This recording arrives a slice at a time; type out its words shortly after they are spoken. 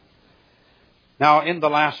Now, in the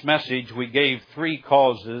last message, we gave 3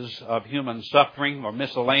 causes of human suffering, or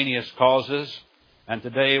miscellaneous causes, and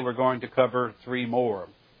today we're going to cover 3 more.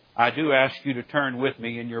 I do ask you to turn with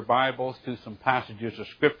me in your Bibles to some passages of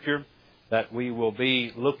Scripture that we will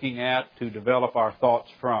be looking at to develop our thoughts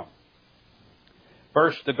from.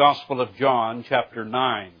 First, the Gospel of John, chapter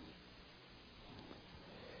 9.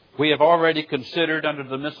 We have already considered under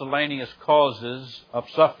the miscellaneous causes of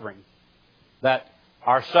suffering that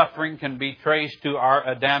our suffering can be traced to our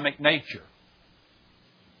Adamic nature.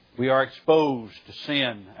 We are exposed to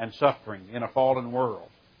sin and suffering in a fallen world.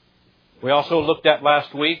 We also looked at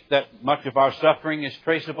last week that much of our suffering is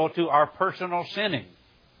traceable to our personal sinning.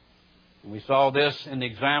 We saw this in the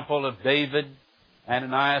example of David,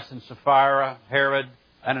 Ananias and Sapphira, Herod,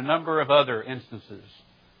 and a number of other instances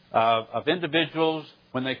of individuals.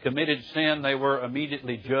 When they committed sin, they were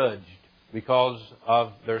immediately judged because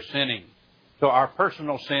of their sinning. So our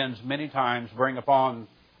personal sins many times bring upon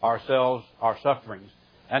ourselves our sufferings.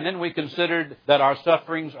 And then we considered that our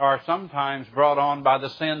sufferings are sometimes brought on by the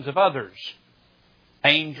sins of others,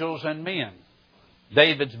 angels and men.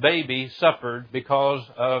 David's baby suffered because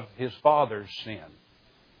of his father's sin.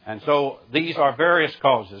 And so these are various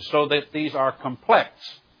causes, so that these are complex.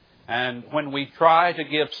 And when we try to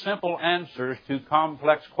give simple answers to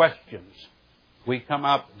complex questions, we come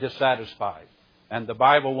up dissatisfied. And the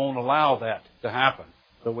Bible won't allow that to happen.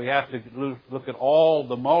 So we have to look at all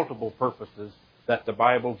the multiple purposes that the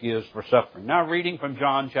Bible gives for suffering. Now, reading from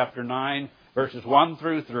John chapter 9, verses 1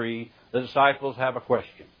 through 3, the disciples have a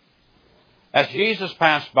question. As Jesus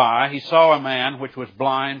passed by, he saw a man which was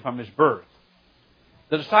blind from his birth.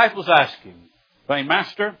 The disciples asked him, saying,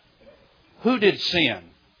 Master, who did sin?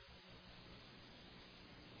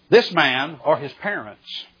 This man or his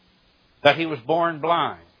parents, that he was born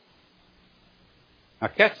blind? Now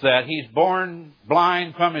catch that, he's born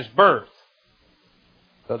blind from his birth.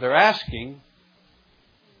 So they're asking,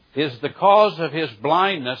 is the cause of his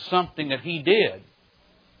blindness something that he did?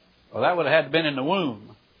 Well, that would have had to been in the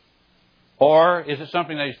womb. Or is it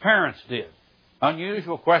something that his parents did?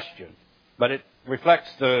 Unusual question, but it reflects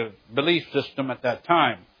the belief system at that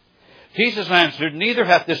time. Jesus answered, Neither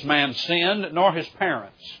hath this man sinned, nor his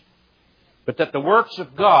parents, but that the works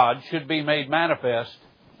of God should be made manifest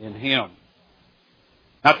in him.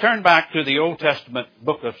 Now turn back to the Old Testament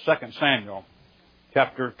book of 2 Samuel,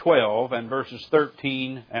 chapter 12, and verses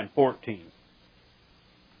 13 and 14.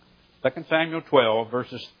 2 Samuel 12,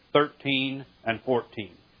 verses 13 and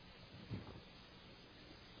 14.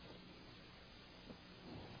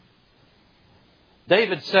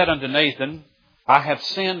 David said unto Nathan, I have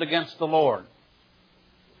sinned against the Lord.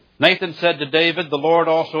 Nathan said to David, The Lord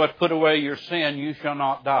also hath put away your sin, you shall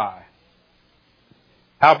not die.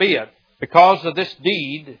 Howbeit, because of this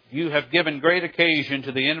deed, you have given great occasion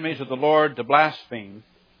to the enemies of the Lord to blaspheme.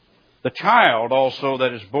 The child also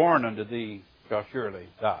that is born unto thee shall surely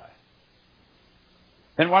die.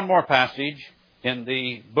 Then one more passage in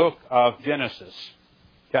the book of Genesis,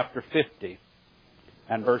 chapter 50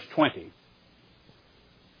 and verse 20.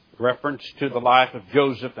 Reference to the life of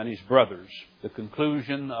Joseph and his brothers, the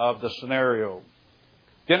conclusion of the scenario.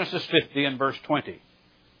 Genesis 50 and verse 20.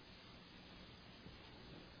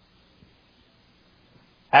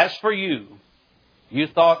 As for you, you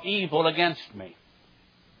thought evil against me,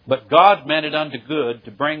 but God meant it unto good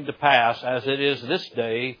to bring to pass, as it is this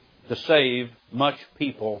day, to save much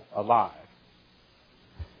people alive.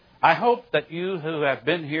 I hope that you who have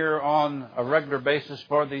been here on a regular basis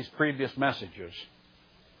for these previous messages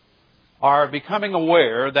are becoming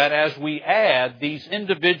aware that as we add these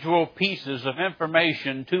individual pieces of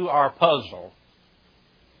information to our puzzle,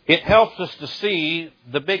 it helps us to see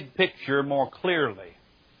the big picture more clearly.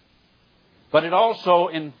 But it also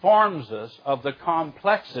informs us of the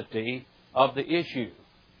complexity of the issue.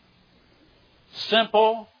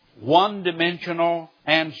 Simple, one-dimensional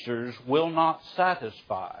answers will not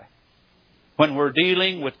satisfy when we're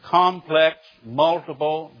dealing with complex,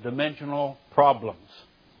 multiple-dimensional problems.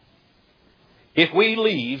 If we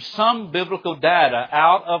leave some biblical data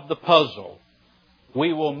out of the puzzle,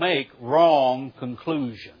 we will make wrong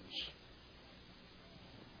conclusions.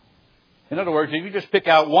 In other words, if you just pick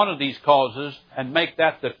out one of these causes and make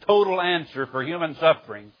that the total answer for human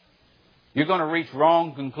suffering, you're going to reach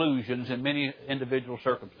wrong conclusions in many individual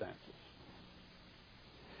circumstances.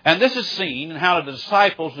 And this is seen in how the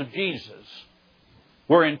disciples of Jesus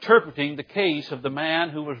were interpreting the case of the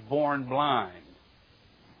man who was born blind.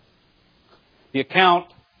 The account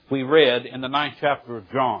we read in the 9th chapter of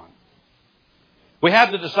John. We have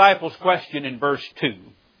the disciples' question in verse 2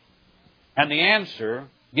 and the answer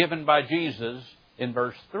given by Jesus in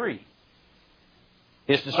verse 3.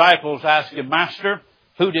 His disciples asked him, Master,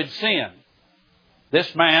 who did sin,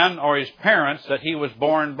 this man or his parents, that he was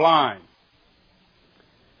born blind?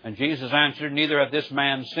 And Jesus answered, Neither hath this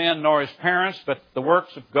man sinned nor his parents, but the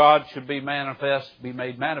works of God should be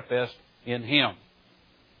made manifest in him.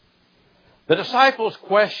 The disciples'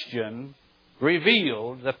 question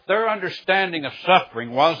revealed that their understanding of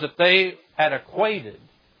suffering was that they had equated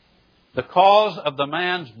the cause of the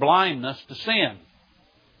man's blindness to sin.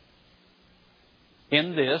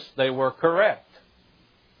 In this, they were correct.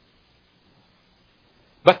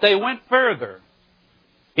 But they went further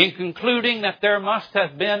in concluding that there must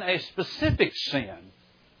have been a specific sin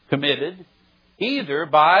committed either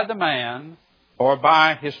by the man or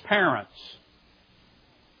by his parents.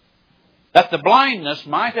 That the blindness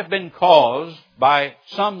might have been caused by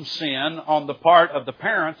some sin on the part of the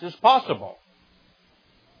parents is possible.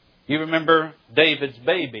 You remember David's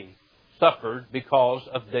baby suffered because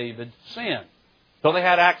of David's sin. So they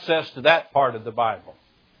had access to that part of the Bible.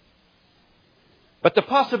 But the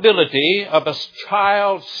possibility of a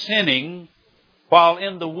child sinning while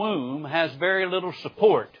in the womb has very little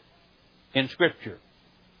support in Scripture.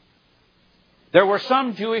 There were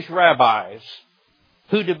some Jewish rabbis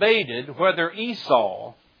who debated whether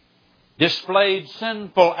Esau displayed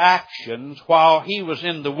sinful actions while he was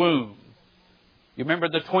in the womb. You remember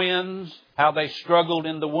the twins, how they struggled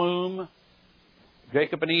in the womb?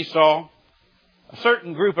 Jacob and Esau. A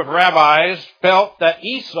certain group of rabbis felt that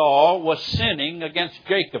Esau was sinning against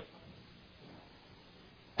Jacob.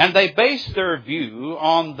 And they based their view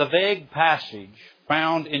on the vague passage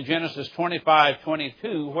found in Genesis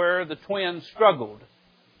 25:22, where the twins struggled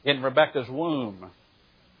in Rebekah's womb.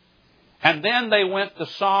 And then they went to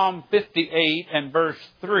Psalm 58 and verse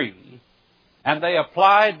 3, and they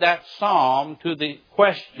applied that psalm to the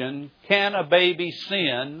question, can a baby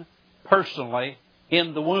sin personally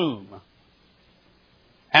in the womb?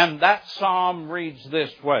 And that psalm reads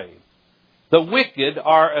this way, the wicked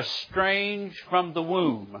are estranged from the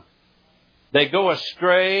womb. They go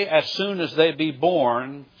astray as soon as they be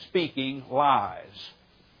born, speaking lies.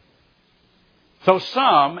 So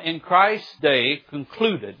some in Christ's day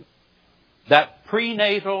concluded that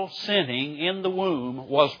prenatal sinning in the womb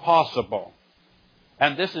was possible.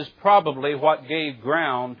 And this is probably what gave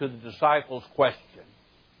ground to the disciples' question.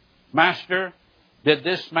 Master, did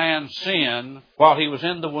this man sin while he was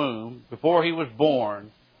in the womb, before he was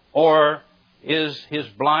born, or is his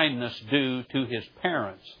blindness due to his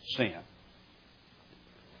parents' sin?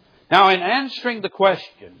 Now, in answering the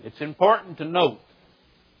question, it's important to note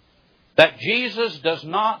that Jesus does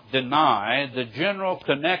not deny the general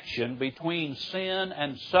connection between sin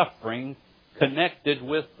and suffering connected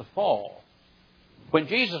with the fall. When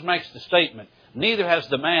Jesus makes the statement, neither has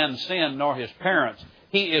the man sinned nor his parents,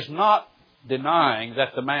 he is not denying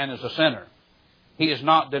that the man is a sinner. He is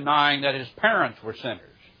not denying that his parents were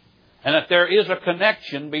sinners, and that there is a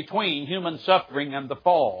connection between human suffering and the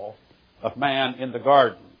fall of man in the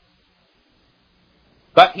garden.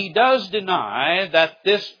 But he does deny that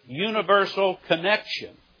this universal connection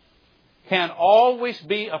can always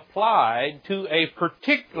be applied to a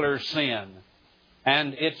particular sin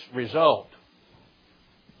and its result.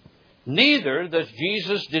 Neither does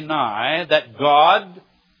Jesus deny that God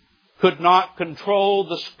could not control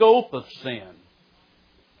the scope of sin,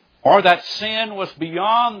 or that sin was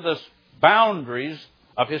beyond the boundaries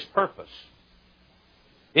of His purpose.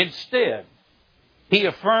 Instead, He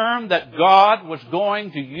affirmed that God was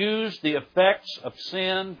going to use the effects of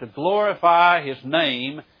sin to glorify His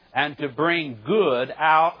name and to bring good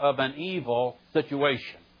out of an evil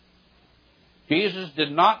situation. Jesus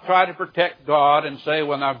did not try to protect God and say,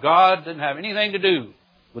 well, now God didn't have anything to do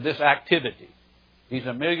with this activity. He's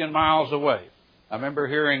a million miles away. I remember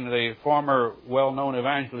hearing the former well-known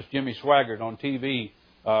evangelist Jimmy Swaggart on TV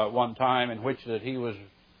one time, in which that he was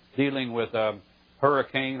dealing with a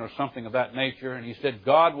hurricane or something of that nature, and he said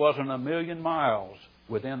God wasn't a million miles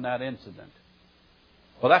within that incident.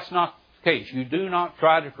 Well, that's not the case. You do not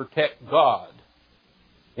try to protect God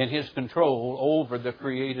in His control over the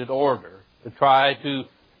created order to try to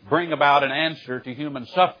bring about an answer to human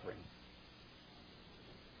suffering.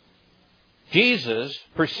 Jesus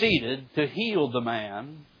proceeded to heal the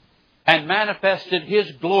man and manifested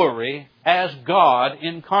His glory as God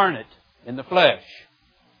incarnate in the flesh.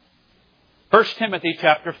 1 Timothy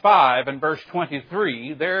chapter 5 and verse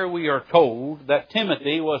 23, there we are told that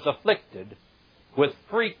Timothy was afflicted with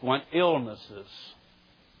frequent illnesses.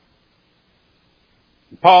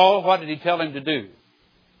 Paul, what did he tell him to do?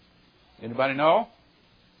 Anybody know?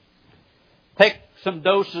 Take some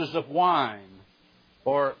doses of wine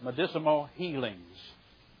for medicinal healings.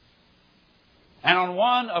 And on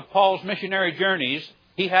one of Paul's missionary journeys,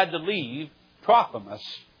 he had to leave Trophimus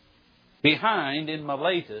behind in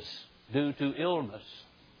Miletus due to illness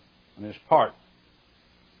on his part.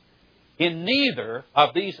 In neither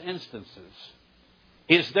of these instances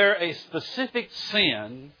is there a specific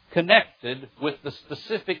sin connected with the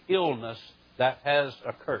specific illness that has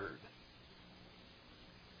occurred.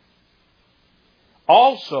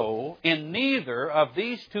 Also, in neither of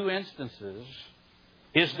these two instances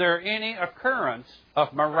is there any occurrence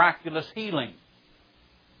of miraculous healing.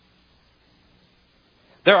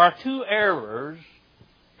 There are two errors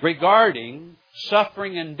regarding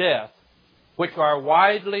suffering and death which are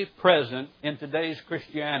widely present in today's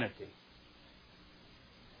Christianity.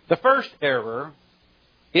 The first error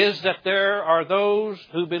is that there are those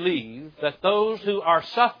who believe that those who are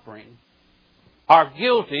suffering are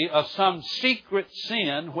guilty of some secret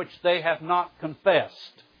sin which they have not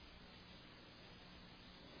confessed.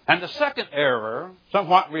 And the second error,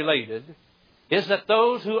 somewhat related, is that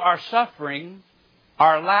those who are suffering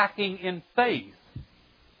are lacking in faith,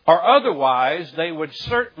 or otherwise they would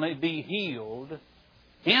certainly be healed,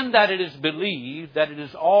 in that it is believed that it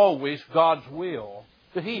is always God's will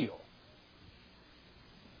to heal.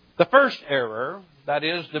 The first error, that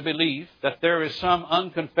is the belief that there is some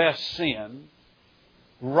unconfessed sin,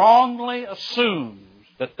 wrongly assumes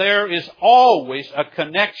that there is always a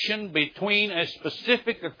connection between a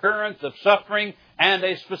specific occurrence of suffering and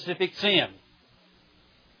a specific sin.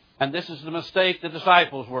 And this is the mistake the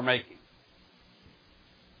disciples were making.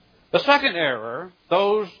 The second error,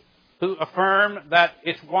 those who affirm that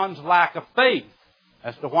it's one's lack of faith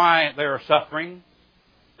as to why they are suffering,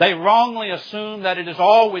 they wrongly assume that it is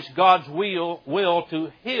always God's will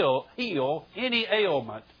to heal any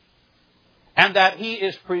ailment, and that He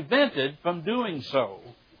is prevented from doing so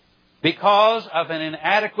because of an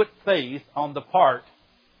inadequate faith on the part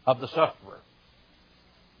of the sufferer.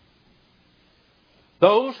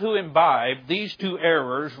 Those who imbibe these two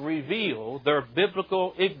errors reveal their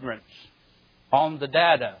biblical ignorance on the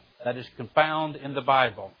data that is found in the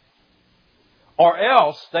Bible. Or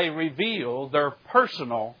else they reveal their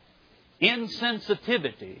personal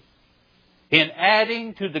insensitivity in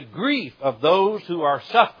adding to the grief of those who are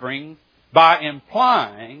suffering by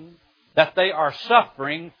implying that they are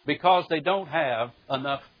suffering because they don't have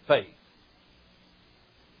enough faith.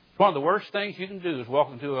 One of the worst things you can do is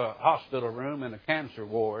walk into a hospital room in a cancer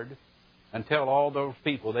ward and tell all those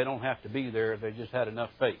people they don't have to be there if they just had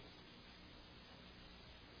enough faith.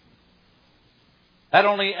 That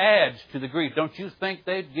only adds to the grief. Don't you think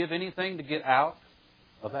they'd give anything to get out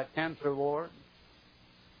of that cancer ward?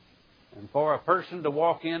 And for a person to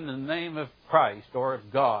walk in the name of Christ or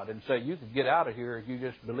of God and say, you could get out of here if you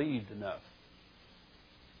just believed enough.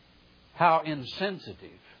 How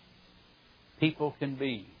insensitive people can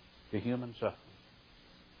be to human suffering.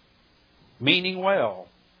 Meaning well,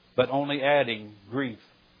 but only adding grief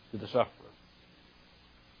to the sufferer.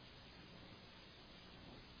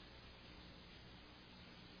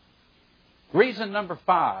 Reason number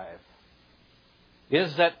 5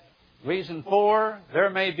 is that reason 4, there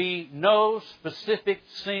may be no specific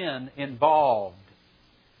sin involved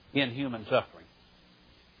in human suffering.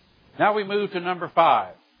 Now we move to number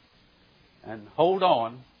 5. And hold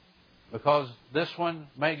on, because this one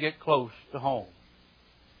may get close to home.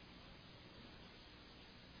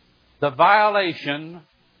 The violation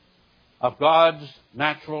of God's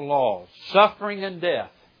natural laws. Suffering and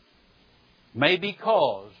death may be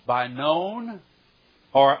caused by known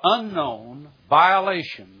or unknown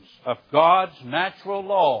violations of God's natural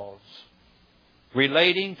laws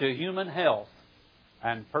relating to human health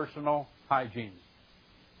and personal hygiene.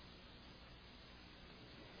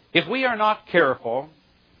 If we are not careful,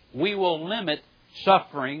 we will limit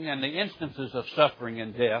suffering and the instances of suffering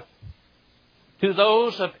and death to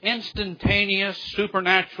those of instantaneous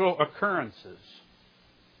supernatural occurrences,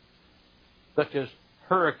 such as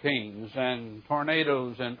hurricanes and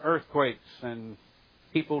tornadoes and earthquakes and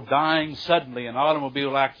people dying suddenly in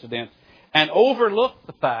automobile accidents, and overlook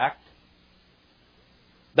the fact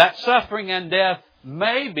that suffering and death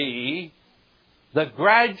may be the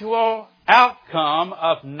gradual outcome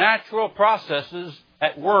of natural processes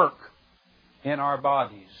at work in our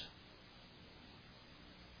bodies.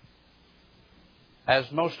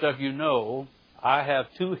 As most of you know, I have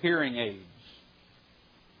 2 hearing aids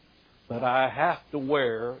that I have to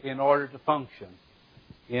wear in order to function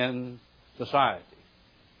in society.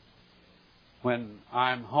 When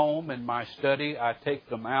I'm home in my study, I take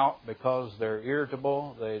them out because they're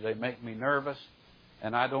irritable, they make me nervous,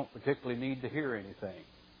 and I don't particularly need to hear anything.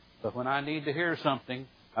 But when I need to hear something,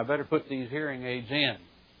 I better put these hearing aids in.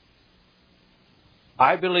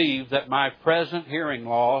 I believe that my present hearing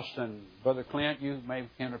loss, and Brother Clint, you maybe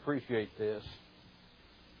can appreciate this,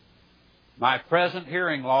 my present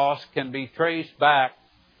hearing loss can be traced back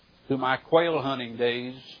to my quail hunting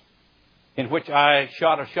days in which I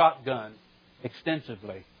shot a shotgun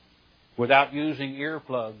extensively without using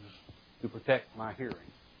earplugs to protect my hearing.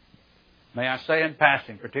 May I say in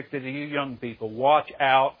passing, particularly to you young people, watch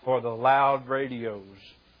out for the loud radios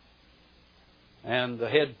and the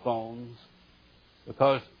headphones,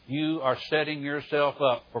 because you are setting yourself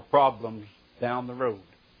up for problems down the road.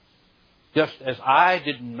 Just as I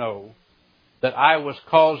didn't know that I was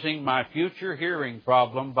causing my future hearing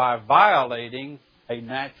problem by violating a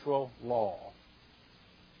natural law.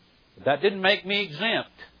 But that didn't make me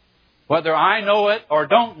exempt. Whether I know it or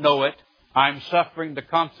don't know it, I'm suffering the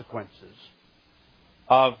consequences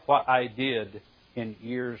of what I did in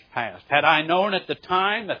years past. Had I known at the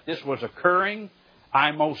time that this was occurring,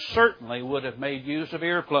 I most certainly would have made use of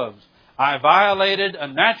earplugs. I violated a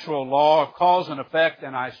natural law of cause and effect,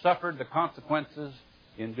 and I suffered the consequences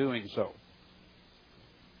in doing so.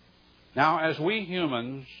 Now, as we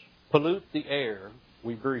humans pollute the air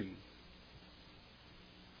we breathe,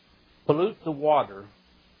 pollute the water,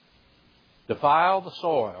 defile the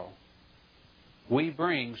soil, we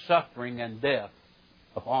bring suffering and death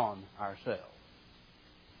upon ourselves.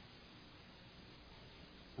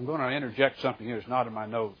 I'm going to interject something here that's not in my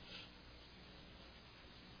notes.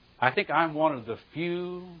 I think I'm one of the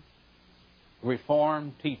few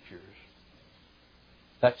Reformed teachers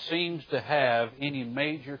that seems to have any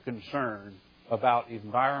major concern about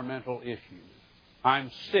environmental issues. I'm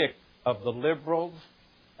sick of the liberals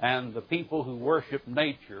and the people who worship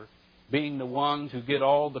nature being the ones who get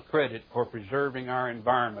all the credit for preserving our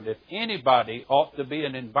environment. If anybody ought to be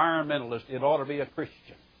an environmentalist, it ought to be a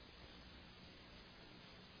Christian.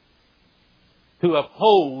 To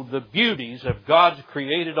uphold the beauties of God's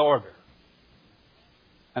created order.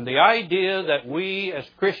 And the idea that we as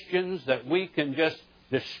Christians, that we can just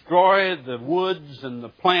destroy the woods and the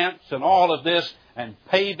plants and all of this and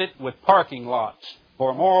pave it with parking lots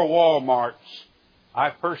for more Walmarts, I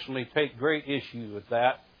personally take great issue with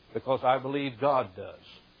that because I believe God does.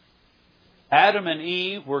 Adam and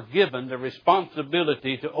Eve were given the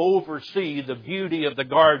responsibility to oversee the beauty of the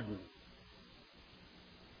garden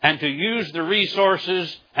and to use the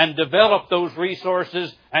resources and develop those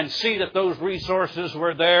resources and see that those resources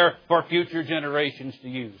were there for future generations to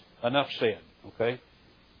use. Enough said, okay?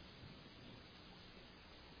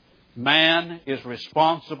 Man is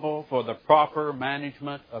responsible for the proper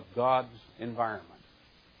management of God's environment.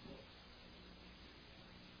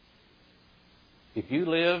 If you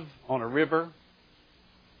live on a river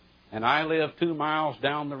and I live 2 miles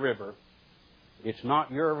down the river, it's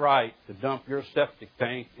not your right to dump your septic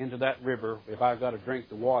tank into that river if I've got to drink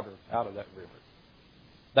the water out of that river.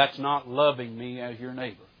 That's not loving me as your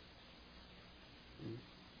neighbor.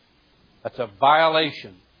 That's a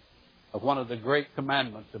violation of one of the great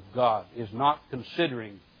commandments of God, is not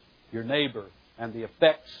considering your neighbor and the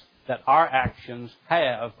effects that our actions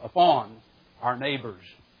have upon our neighbors.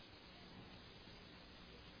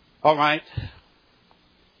 All right.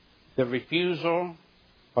 The refusal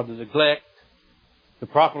or the neglect to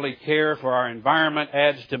properly care for our environment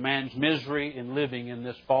adds to man's misery in living in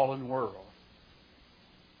this fallen world.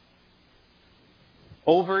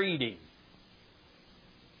 Overeating,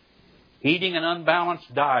 eating an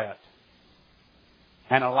unbalanced diet,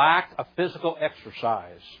 and a lack of physical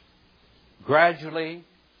exercise gradually,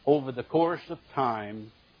 over the course of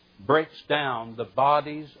time, breaks down the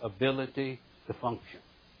body's ability to function.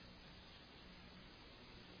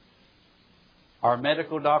 Our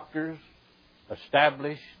medical doctors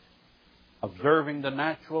established, observing the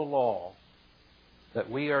natural law, that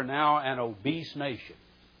we are now an obese nation.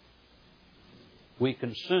 We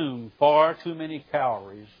consume far too many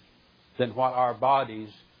calories than what our bodies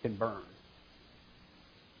can burn.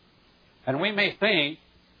 And we may think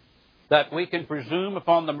that we can presume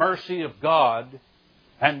upon the mercy of God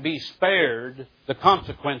and be spared the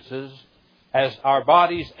consequences as our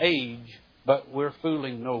bodies age, but we're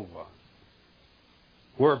fooling no one.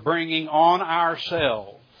 We're bringing on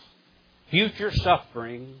ourselves future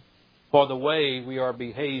suffering for the way we are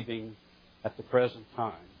behaving at the present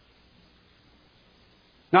time.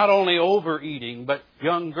 Not only overeating, but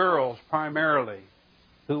young girls primarily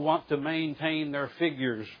who want to maintain their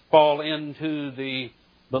figures fall into the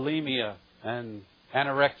bulimia and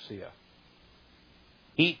anorexia.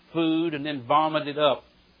 Eat food and then vomit it up,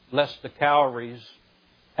 lest the calories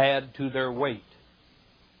add to their weight.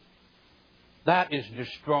 That is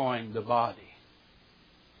destroying the body.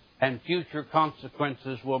 And future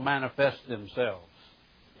consequences will manifest themselves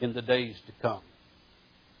in the days to come.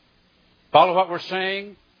 Follow what we're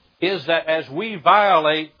saying? Is that as we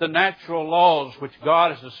violate the natural laws which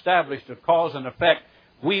God has established of cause and effect,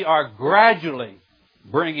 we are gradually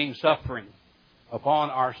bringing suffering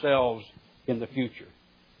upon ourselves in the future.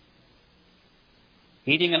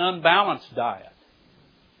 Eating an unbalanced diet,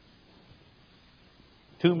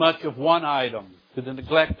 too much of one item to the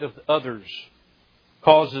neglect of others,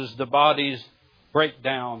 causes the body's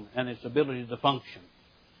breakdown and its ability to function.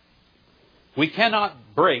 We cannot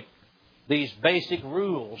break these basic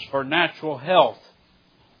rules for natural health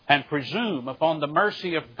and presume upon the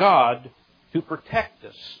mercy of God to protect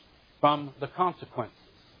us from the consequences.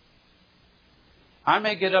 I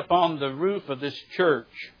may get up on the roof of this church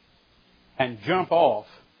and jump off,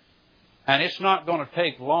 and it's not going to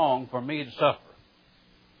take long for me to suffer.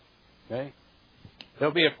 Okay?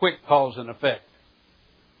 There'll be a quick cause and effect.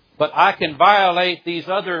 But I can violate these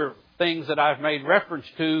other things that I've made reference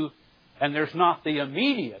to, and there's not the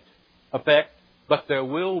immediate effect, but there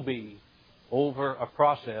will be over a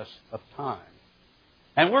process of time.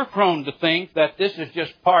 And we're prone to think that this is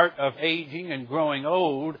just part of aging and growing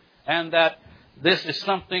old, and that this is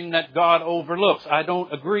something that God overlooks. I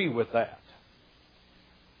don't agree with that.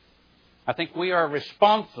 I think we are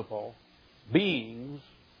responsible beings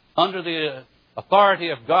under the authority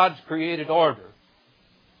of God's created order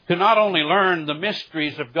to not only learn the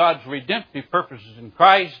mysteries of God's redemptive purposes in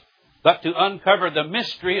Christ, but to uncover the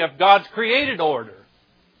mystery of God's created order.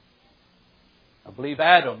 I believe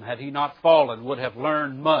Adam, had he not fallen, would have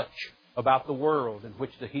learned much about the world in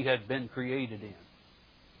which he had been created in.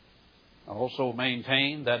 I also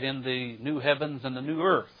maintain that in the new heavens and the new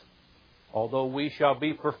earth, although we shall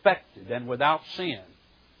be perfected and without sin,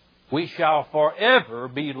 we shall forever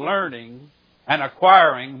be learning and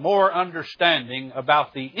acquiring more understanding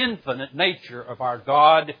about the infinite nature of our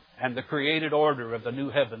God and the created order of the new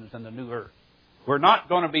heavens and the new earth. We're not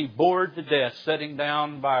going to be bored to death sitting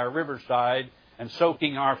down by a riverside and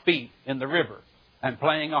soaking our feet in the river and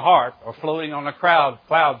playing a harp or floating on a cloud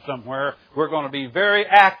somewhere. We're going to be very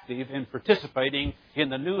active in participating in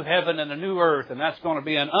the new heaven and the new earth, and that's going to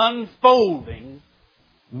be an unfolding,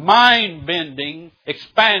 mind-bending,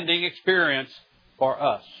 expanding experience for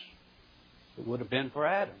us. It would have been for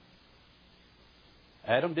Adam.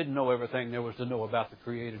 Adam didn't know everything there was to know about the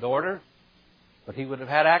created order, but he would have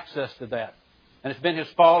had access to that. And it's been his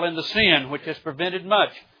fall into sin which has prevented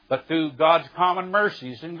much. But through God's common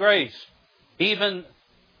mercies and grace, even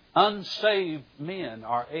unsaved men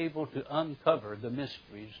are able to uncover the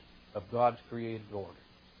mysteries of God's created order.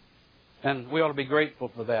 And we ought to be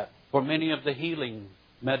grateful for that. For many of the healing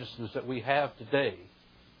medicines that we have today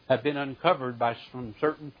have been uncovered by some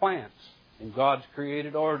certain plants in God's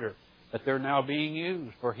created order, that they're now being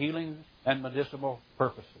used for healing and medicinal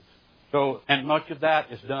purposes. So, and much of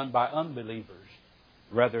that is done by unbelievers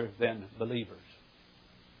rather than believers.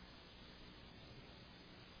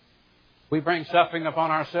 We bring suffering upon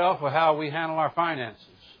ourselves with how we handle our finances.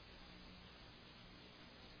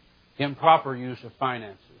 Improper use of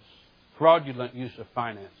finances. Fraudulent use of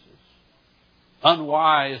finances.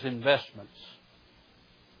 Unwise investments.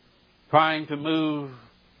 Trying to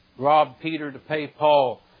rob Peter to pay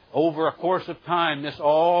Paul. Over a course of time, this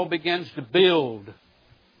all begins to build.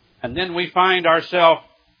 And then we find ourselves,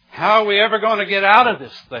 how are we ever going to get out of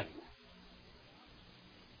this thing?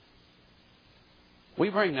 We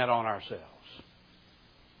bring that on ourselves.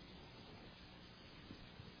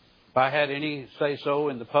 If I had any say-so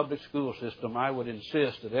in the public school system, I would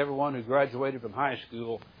insist that everyone who graduated from high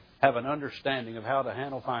school have an understanding of how to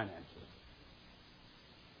handle finances.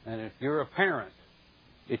 And if you're a parent,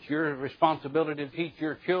 it's your responsibility to teach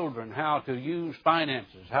your children how to use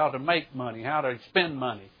finances, how to make money, how to spend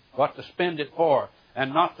money, what to spend it for,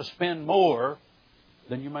 and not to spend more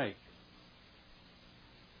than you make.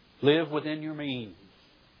 Live within your means.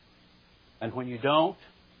 And when you don't,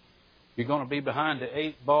 you're going to be behind the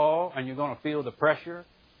 8 ball, and you're going to feel the pressure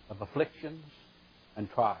of afflictions and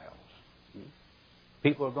trials.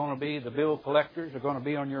 People are going to be, the bill collectors are going to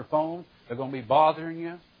be on your phone. They're going to be bothering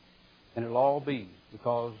you. And it'll all be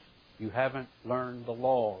because you haven't learned the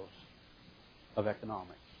laws of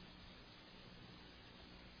economics.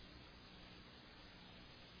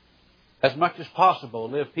 As much as possible,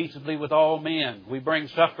 live peaceably with all men. We bring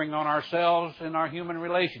suffering on ourselves in our human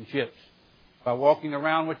relationships by walking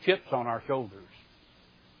around with chips on our shoulders,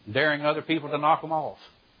 daring other people to knock them off.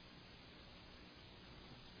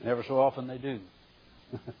 And ever so often they do.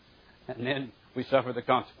 And then we suffer the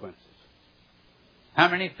consequences. How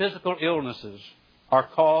many physical illnesses are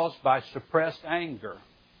caused by suppressed anger,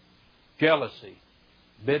 jealousy,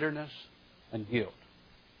 bitterness, and guilt?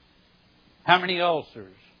 How many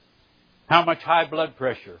ulcers? How much high blood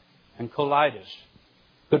pressure and colitis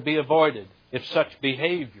could be avoided if such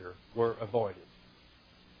behavior were avoided.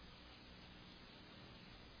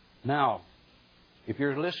 Now, if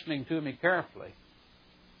you're listening to me carefully,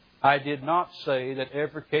 I did not say that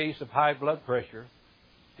every case of high blood pressure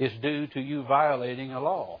is due to you violating a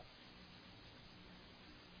law.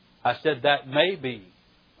 I said that may be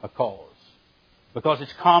a cause, because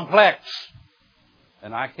it's complex,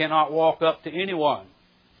 and I cannot walk up to anyone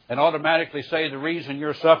and automatically say the reason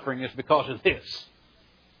you're suffering is because of this.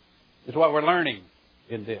 It's what we're learning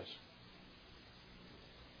in this.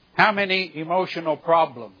 How many emotional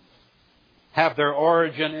problems have their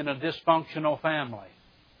origin in a dysfunctional family?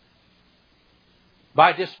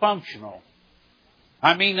 By dysfunctional,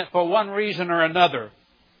 I mean that for one reason or another,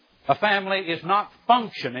 a family is not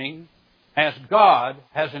functioning as God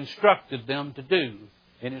has instructed them to do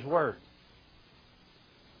in His Word.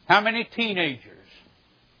 How many teenagers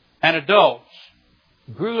and adults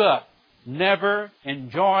grew up never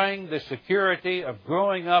enjoying the security of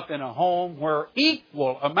growing up in a home where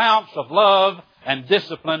equal amounts of love and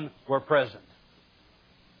discipline were present?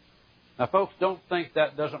 Now, folks, don't think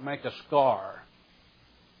that doesn't make a scar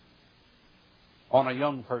on a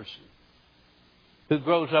young person who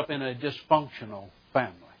grows up in a dysfunctional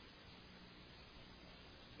family,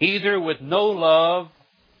 either with no love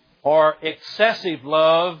or excessive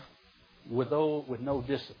love with no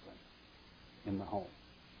discipline in the home.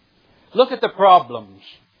 Look at the problems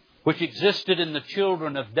which existed in the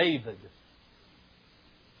children of David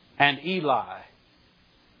and Eli,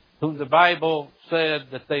 whom the Bible said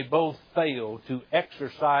that they both failed to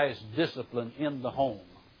exercise discipline in the home.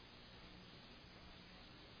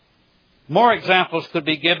 More examples could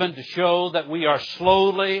be given to show that we are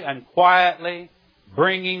slowly and quietly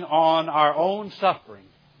bringing on our own suffering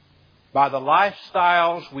by the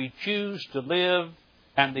lifestyles we choose to live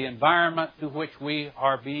and the environment to which we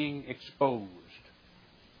are being exposed.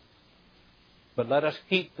 But let us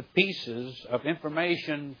keep the pieces of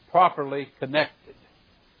information properly connected.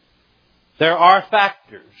 There are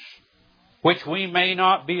factors which we may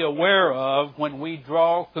not be aware of when we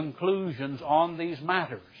draw conclusions on these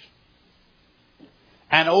matters.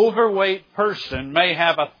 An overweight person may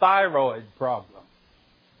have a thyroid problem.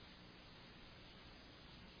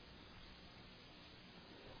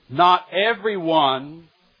 Not everyone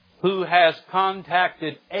who has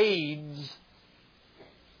contacted AIDS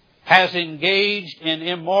has engaged in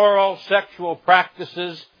immoral sexual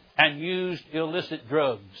practices and used illicit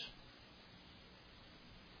drugs.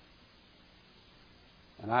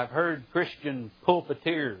 And I've heard Christian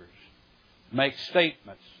pulpiteers make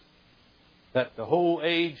statements that the whole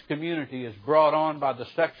AIDS community is brought on by the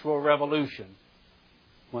sexual revolution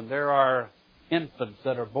when there are infants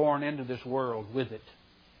that are born into this world with it.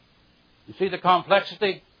 You see the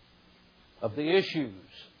complexity of the issues.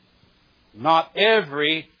 Not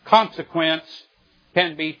every consequence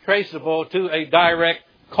can be traceable to a direct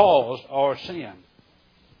cause or sin.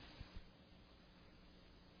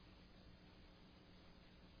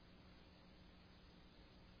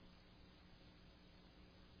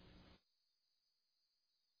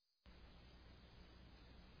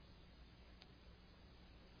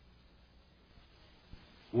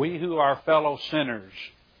 We who are fellow sinners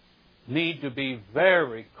need to be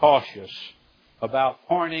very cautious about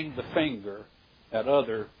pointing the finger at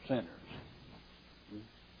other sinners.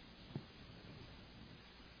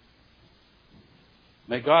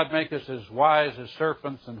 May God make us as wise as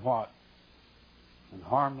serpents and what? And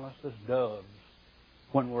harmless as doves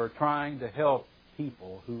when we're trying to help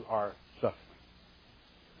people who are suffering.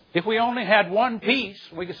 If we only had one piece,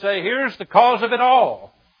 we could say, here's the cause of it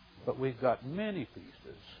all. But we've got many pieces.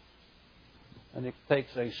 And it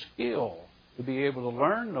takes a skill to be able to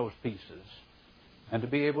learn those pieces and to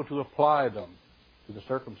be able to apply them to the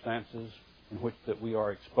circumstances in which that we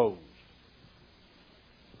are exposed.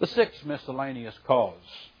 The sixth miscellaneous cause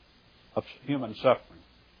of human suffering.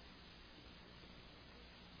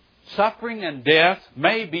 Suffering and death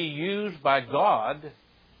may be used by God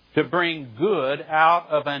to bring good out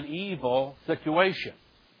of an evil situation.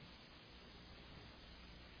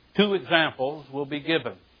 Two examples will be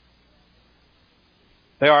given.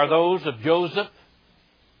 They are those of Joseph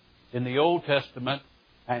in the Old Testament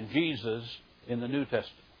and Jesus in the New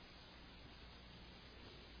Testament.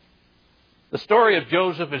 The story of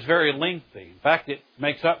Joseph is very lengthy. In fact, it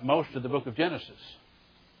makes up most of the book of Genesis,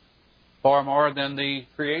 far more than the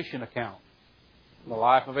creation account, the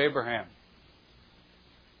life of Abraham.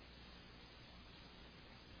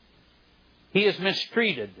 He is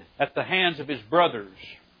mistreated at the hands of his brothers.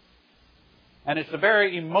 And it's a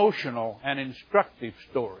very emotional and instructive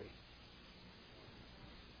story.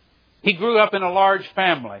 He grew up in a large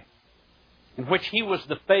family. in which he was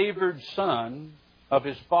the favored son of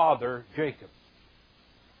his father Jacob.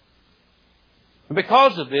 And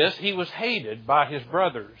because of this, he was hated by his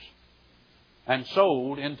brothers and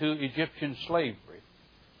sold into Egyptian slavery.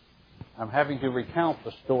 I'm having to recount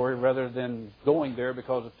the story rather than going there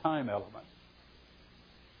because of time element.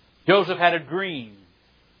 Joseph had a dream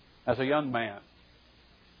as a young man.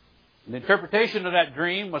 And the interpretation of that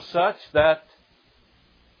dream was such that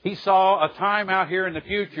he saw a time out here in the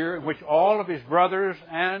future in which all of his brothers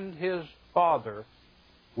and his father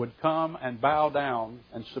would come and bow down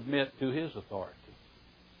and submit to his authority.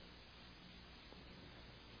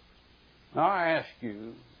 Now I ask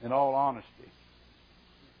you, in all honesty,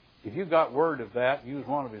 if you got word of that and you was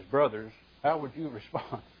one of his brothers, how would you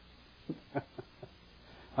respond?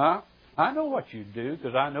 Huh? I know what you'd do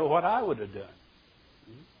because I know what I would have done.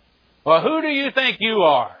 Well, who do you think you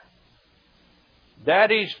are?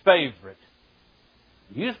 Daddy's favorite.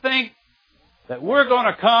 You think that we're going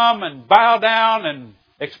to come and bow down and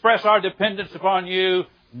express our dependence upon you?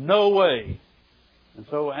 No way. And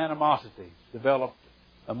so animosity developed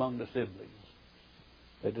among the siblings.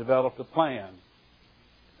 They developed a plan.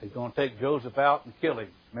 They're going to take Joseph out and kill him.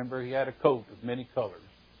 Remember, he had a coat of many colors.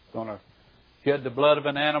 Going to shed the blood of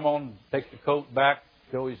an animal and take the coat back,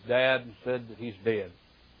 show his dad, and said that he's dead.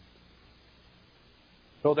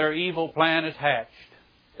 So their evil plan is hatched.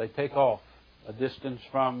 They take off a distance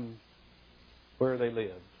from where they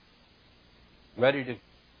lived, ready to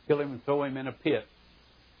kill him and throw him in a pit.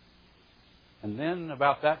 And then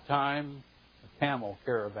about that time, a camel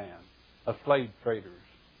caravan of slave traders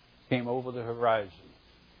came over the horizon.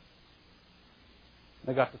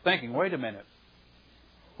 They got to thinking, wait a minute,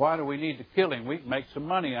 why do we need to kill him? We can make some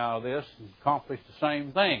money out of this and accomplish the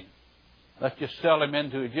same thing. Let's just sell him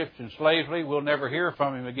into Egyptian slavery. We'll never hear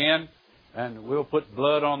from him again. And we'll put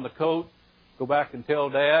blood on the coat, go back and tell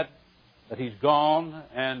Dad that he's gone,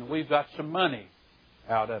 and we've got some money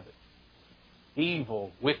out of it.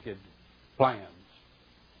 Evil, wicked plans.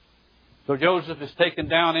 So Joseph is taken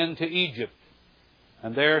down into Egypt,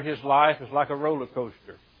 and there his life is like a roller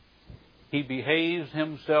coaster. He behaves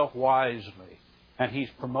himself wisely, and he's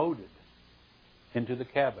promoted into the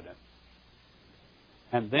cabinet.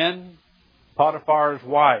 And then Potiphar's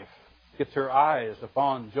wife gets her eyes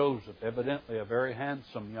upon Joseph, evidently a very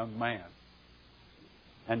handsome young man,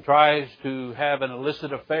 and tries to have an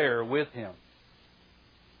illicit affair with him.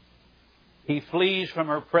 He flees from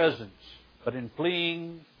her presence, but in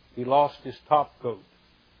fleeing, he lost his top coat.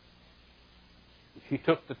 She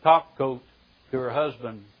took the top coat to her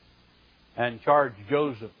husband and charged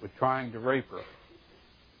Joseph with trying to rape her.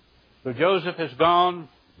 So Joseph has gone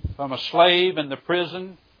from a slave in the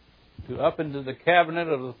prison to up into the cabinet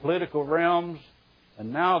of the political realms,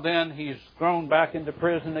 and now then he's thrown back into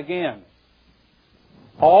prison again.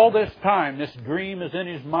 All this time, this dream is in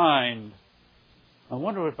his mind. I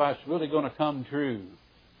wonder if that's really going to come true.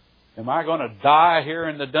 Am I going to die here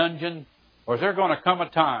in the dungeon, or is there going to come a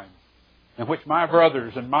time in which my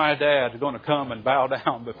brothers and my dad are going to come and bow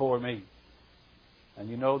down before me? And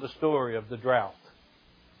you know the story of the drought,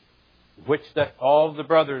 in which that all the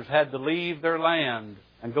brothers had to leave their land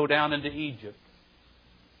and go down into Egypt.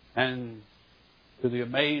 And to the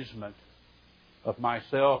amazement of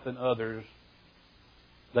myself and others,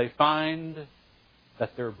 they find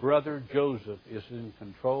that their brother Joseph is in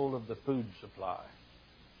control of the food supply.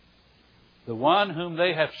 The one whom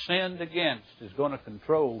they have sinned against is going to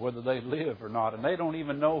control whether they live or not, and they don't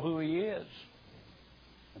even know who he is.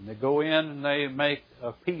 And they go in and they make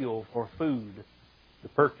appeal for food to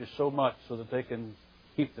purchase so much so that they can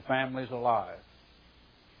keep the families alive.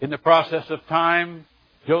 In the process of time,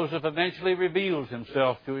 Joseph eventually reveals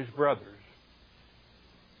himself to his brothers.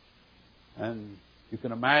 And you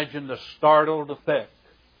can imagine the startled effect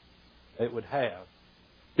it would have.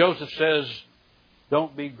 Joseph says,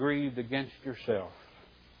 "Don't be grieved against yourself.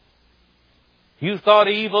 You thought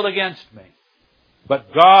evil against me,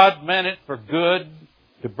 but God meant it for good,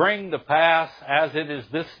 to bring to pass as it is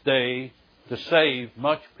this day, to save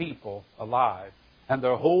much people alive." And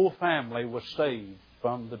their whole family was saved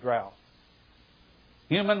from the drought.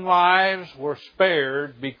 Human lives were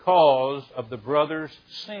spared because of the brothers'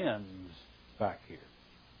 sins back here.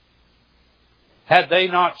 Had they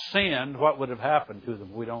not sinned, what would have happened to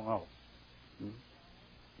them? We don't know.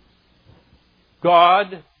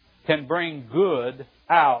 God can bring good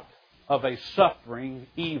out of a suffering,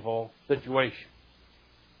 evil situation.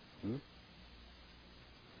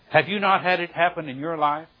 Have you not had it happen in your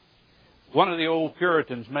life? One of the old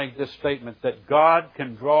Puritans made this statement, that God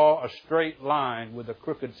can draw a straight line with a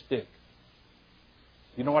crooked stick.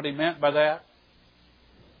 You know what he meant by that?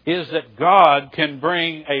 is that God can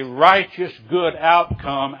bring a righteous, good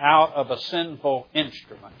outcome out of a sinful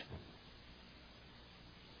instrument.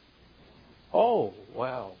 Oh,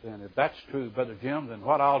 well, then if that's true, Brother Jim, then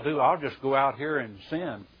what I'll do, I'll just go out here and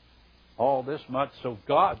sin all this much so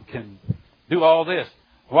God can do all this.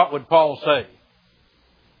 What would Paul say?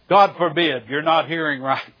 God forbid, you're not hearing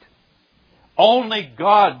right. Only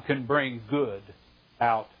God can bring good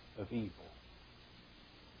out of evil.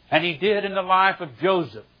 And He did in the life of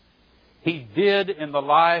Joseph. He did in the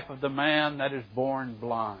life of the man that is born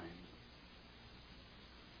blind.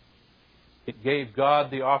 It gave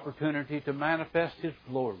God the opportunity to manifest His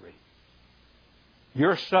glory.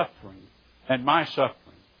 Your suffering and my suffering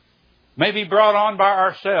may be brought on by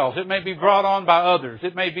ourselves. It may be brought on by others.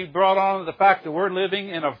 It may be brought on by the fact that we're living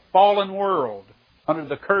in a fallen world under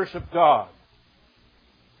the curse of God.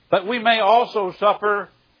 But we may also suffer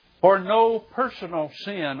for no personal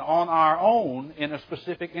sin on our own in a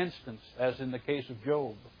specific instance, as in the case of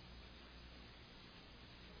Job.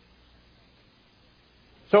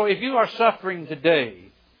 So if you are suffering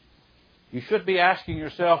today, you should be asking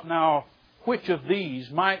yourself now, which of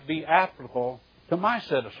these might be applicable to my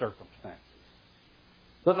set of circumstances,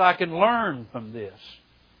 so that I can learn from this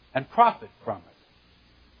and profit from it.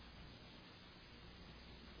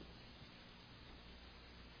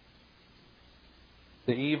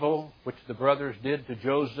 The evil which the brothers did to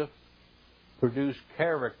Joseph produced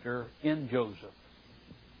character in Joseph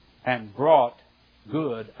and brought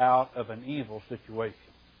good out of an evil situation.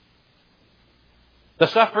 The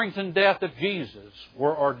sufferings and death of Jesus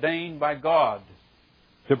were ordained by God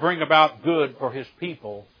to bring about good for His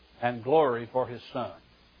people and glory for His Son.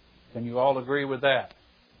 Can you all agree with that?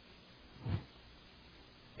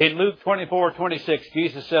 In Luke 24:26,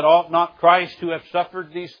 Jesus said, ought not Christ to have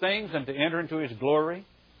suffered these things and to enter into His glory?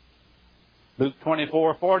 Luke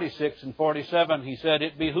 24:46 and 47, He said,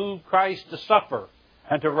 it behooved Christ to suffer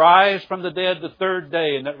and to rise from the dead the third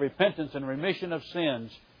day, and that repentance and remission of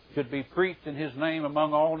sins should be preached in His name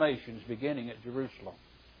among all nations, beginning at Jerusalem.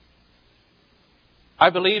 I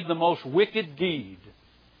believe the most wicked deed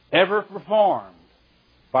ever performed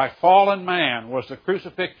by fallen man was the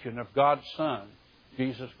crucifixion of God's Son,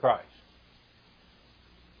 Jesus Christ.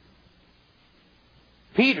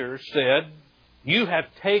 Peter said, you have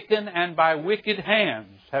taken and by wicked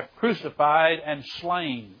hands have crucified and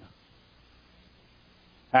slain.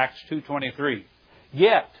 Acts 2:23.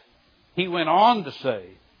 Yet, he went on to say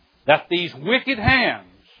that these wicked hands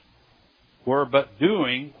were but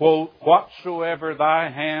doing, quote, whatsoever thy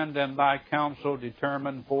hand and thy counsel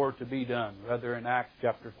determined for to be done. Rather in Acts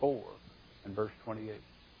chapter 4 and verse 28.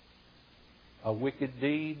 A wicked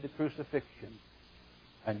deed, the crucifixion.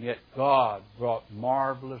 And yet God brought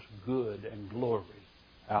marvelous good and glory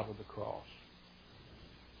out of the cross.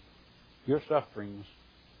 Your sufferings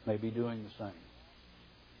may be doing the same.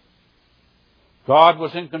 God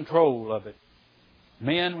was in control of it.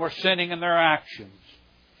 Men were sinning in their actions.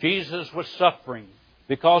 Jesus was suffering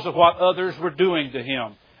because of what others were doing to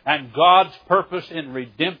Him. And God's purpose in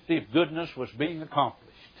redemptive goodness was being accomplished.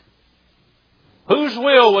 Whose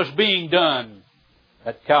will was being done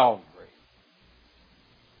at Calvary?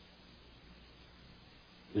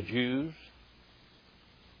 The Jews,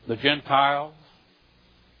 the Gentiles,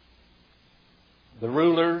 the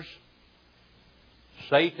rulers.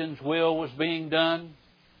 Satan's will was being done.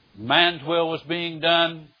 Man's will was being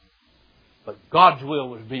done. But God's will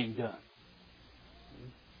was being done.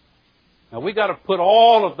 Now we've got to put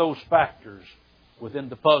all of those factors within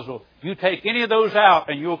the puzzle. You take any of those out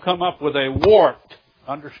and you'll come up with a warped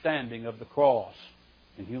understanding of the cross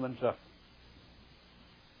and human suffering.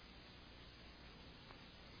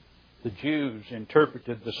 The Jews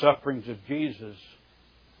interpreted the sufferings of Jesus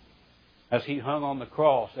as He hung on the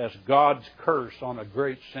cross as God's curse on a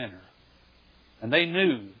great sinner. And they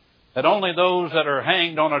knew that only those that are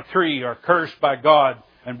hanged on a tree are cursed by God.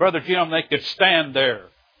 And Brother Jim, they could stand there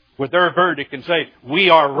with their verdict and say, we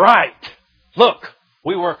are right. Look,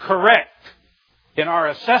 we were correct in our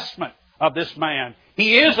assessment of this man.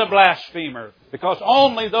 He is a blasphemer because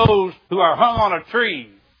only those who are hung on a tree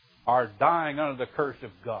are dying under the curse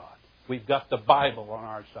of God. We've got the Bible on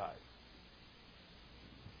our side.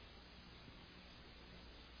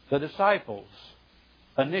 The disciples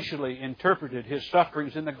initially interpreted His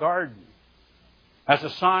sufferings in the garden as a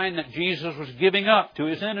sign that Jesus was giving up to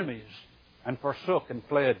His enemies and forsook and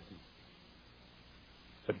fled.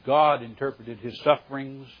 But God interpreted His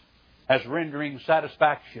sufferings as rendering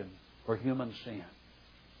satisfaction for human sin.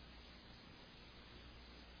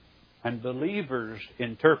 And believers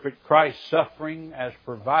interpret Christ's suffering as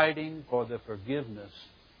providing for the forgiveness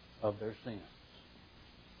of their sins.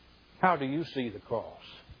 How do you see the cross?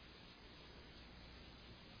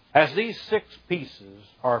 As these 6 pieces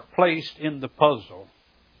are placed in the puzzle,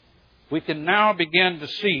 we can now begin to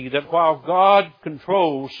see that while God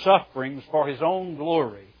controls sufferings for His own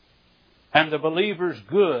glory and the believer's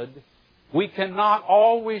good, we cannot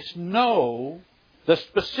always know the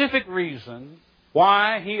specific reason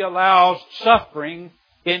why He allows suffering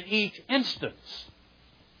in each instance.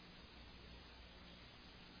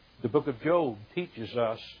 The book of Job teaches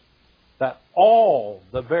us that all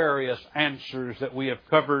the various answers that we have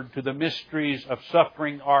covered to the mysteries of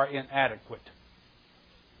suffering are inadequate.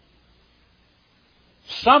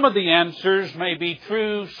 Some of the answers may be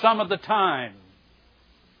true some of the time,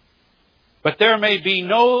 but there may be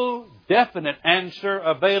no definite answer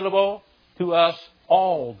available to us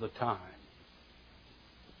all the time.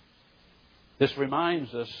 This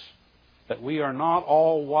reminds us that we are not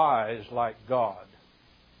all wise like God.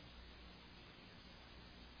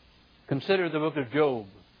 Consider the book of Job.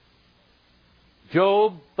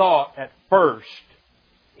 Job thought at first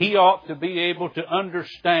he ought to be able to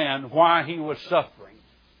understand why he was suffering.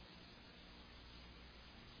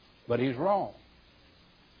 But he's wrong.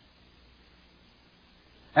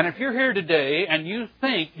 And if you're here today and you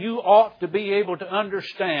think you ought to be able to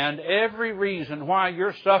understand every reason why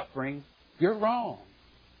you're suffering, you're wrong.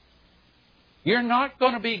 You're not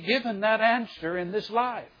going to be given that answer in this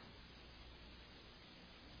life.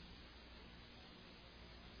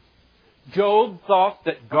 Job thought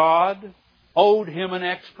that God owed him an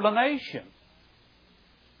explanation.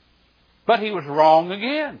 But he was wrong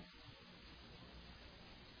again.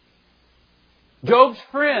 Job's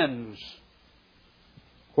friends,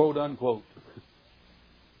 quote unquote,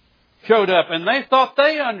 showed up and they thought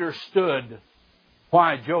they understood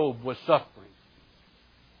why Job was suffering.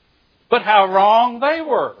 But how wrong they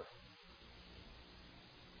were.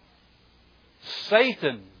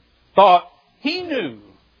 Satan thought he knew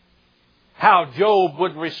how Job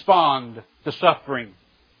would respond to suffering.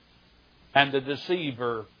 And the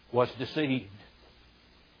deceiver was deceived.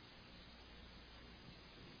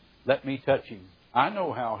 Let me touch him. I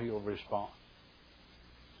know how he'll respond.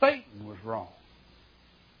 Satan was wrong.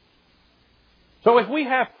 So if we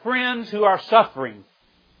have friends who are suffering,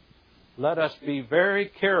 let us be very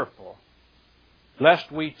careful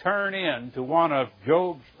lest we turn into one of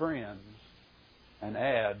Job's friends and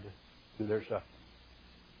add to their suffering.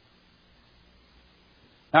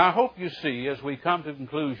 Now, I hope you see, as we come to the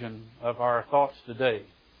conclusion of our thoughts today,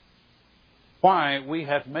 why we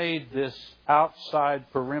have made this outside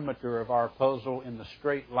perimeter of our puzzle in the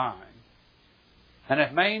straight line, and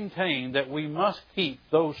have maintained that we must keep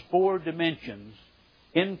those 4 dimensions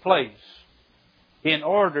in place in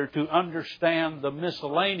order to understand the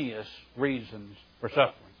miscellaneous reasons for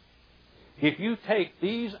suffering. If you take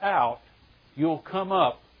these out, you'll come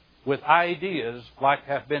up with ideas like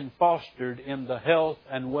have been fostered in the health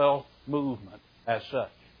and wealth movement as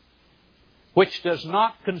such, which does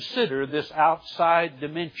not consider this outside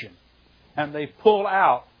dimension. And they pull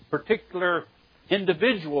out particular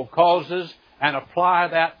individual causes and apply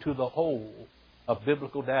that to the whole of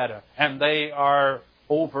biblical data. And they are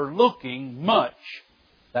overlooking much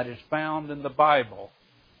that is found in the Bible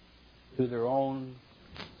to their own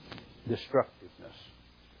destructiveness.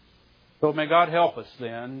 So may God help us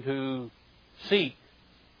then to seek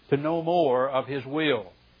to know more of His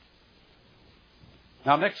will.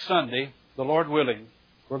 Now next Sunday, the Lord willing,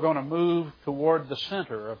 we're going to move toward the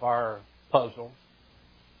center of our puzzle.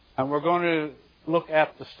 And we're going to look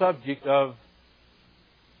at the subject of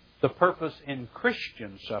the purpose in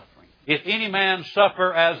Christian suffering. If any man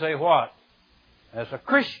suffer as a what? As a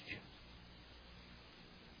Christian.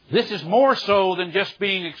 This is more so than just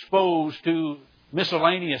being exposed to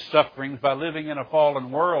miscellaneous sufferings by living in a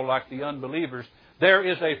fallen world like the unbelievers. There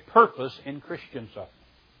is a purpose in Christian suffering.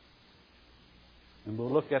 And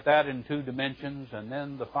we'll look at that in 2 dimensions, and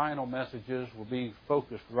then the final messages will be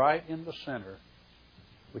focused right in the center,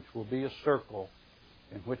 which will be a circle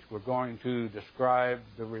in which we're going to describe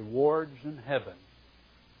the rewards in heaven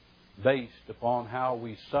based upon how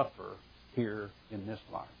we suffer here in this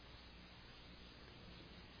life.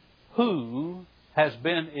 Who has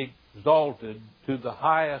been exalted to the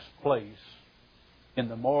highest place in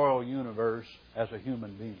the moral universe as a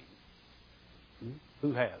human being?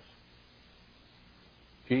 Who has?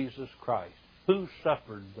 Jesus Christ. Who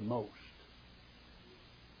suffered the most?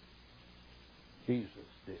 Jesus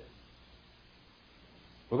did.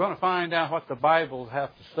 We're going to find out what the Bible has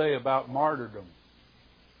to say about martyrdom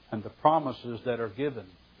and the promises that are given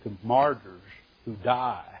to martyrs who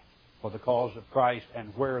die for the cause of Christ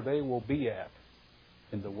and where they will be at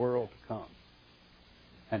in the world to come.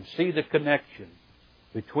 And see the connection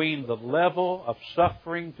between the level of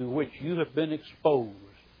suffering to which you have been exposed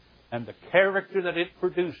and the character that it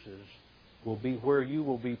produces will be where you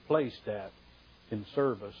will be placed at in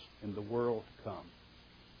service in the world to come.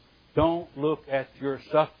 Don't look at your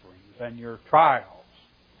sufferings and your trials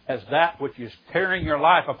as that which is tearing your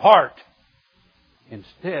life apart.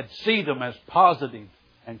 Instead, see them as positive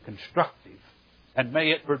and constructive, and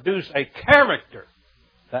may it produce a character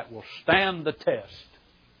that will stand the test.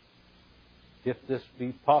 If this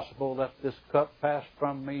be possible, let this cup pass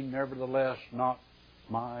from me. Nevertheless, not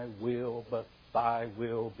my will, but thy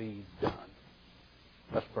will be done.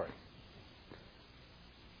 Let's pray.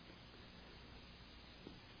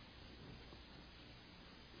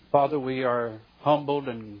 Father, we are humbled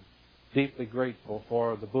and deeply grateful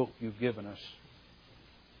for the book you've given us.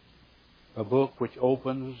 A book which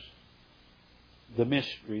opens the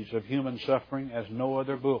mysteries of human suffering as no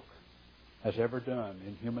other book has ever done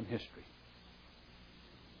in human history.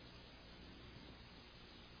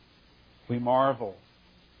 We marvel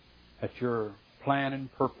at your plan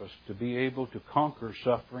and purpose to be able to conquer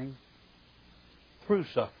suffering through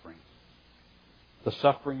suffering. The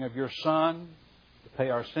suffering of your Son to pay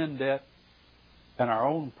our sin debt, and our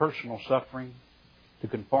own personal suffering to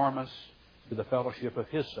conform us to the fellowship of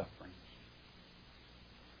His sufferings.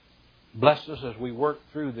 Bless us as we work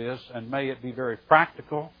through this, and may it be very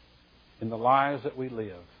practical in the lives that we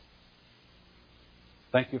live.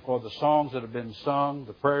 Thank you for the songs that have been sung,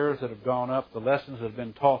 the prayers that have gone up, the lessons that have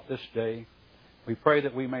been taught this day. We pray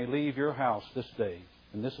that we may leave your house this day,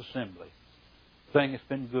 in this assembly, saying it's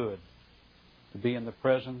been good to be in the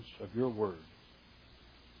presence of your Word.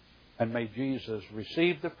 And may Jesus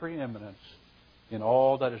receive the preeminence in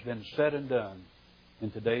all that has been said and done in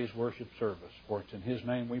today's worship service. For it's in His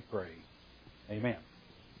name we pray. Amen.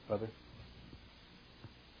 Brother.